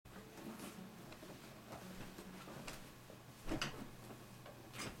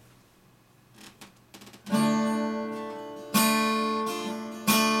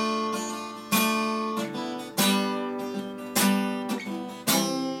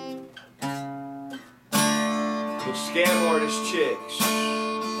Little scam artist chicks.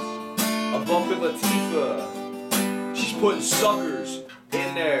 I'm bumping Latifah. She's putting suckers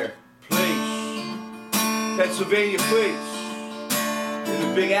in their place. Pennsylvania place. In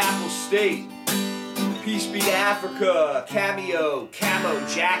the Big Apple State. Peace be to Africa. Cameo, camo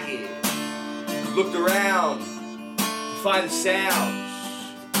jacket. Looked around to find the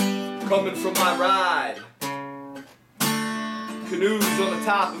sounds coming from my ride. Canoes on the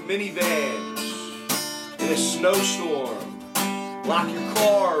top of minivans in a snowstorm. Lock your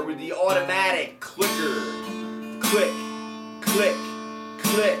car with the automatic clicker. Click, click,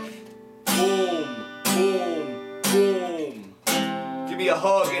 click. Boom, boom, boom. Give me a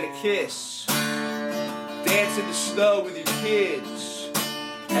hug and a kiss. Dance in the snow with your kids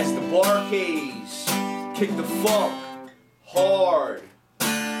as the barcades kick the funk hard.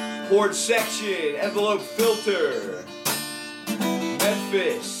 Horde section, envelope filter.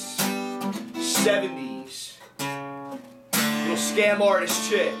 Memphis, 70s. Little scam artist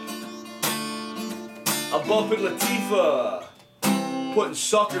chick. I'm bumping Latifah, putting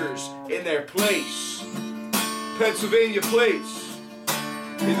suckers in their place. Pennsylvania place,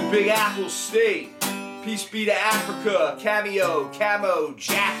 in the Big Apple State. Peace be to Africa, cameo, camo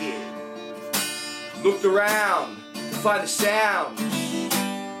jacket. Looked around to find the sounds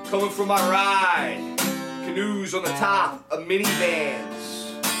coming from my ride. Canoes on the top of minivans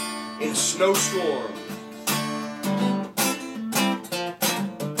in a snowstorm.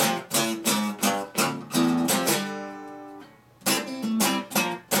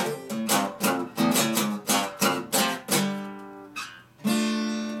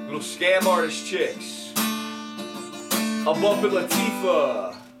 Little scam artist chicks. I'm bumping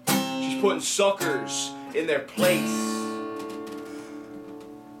Latifah. She's putting suckers in their place.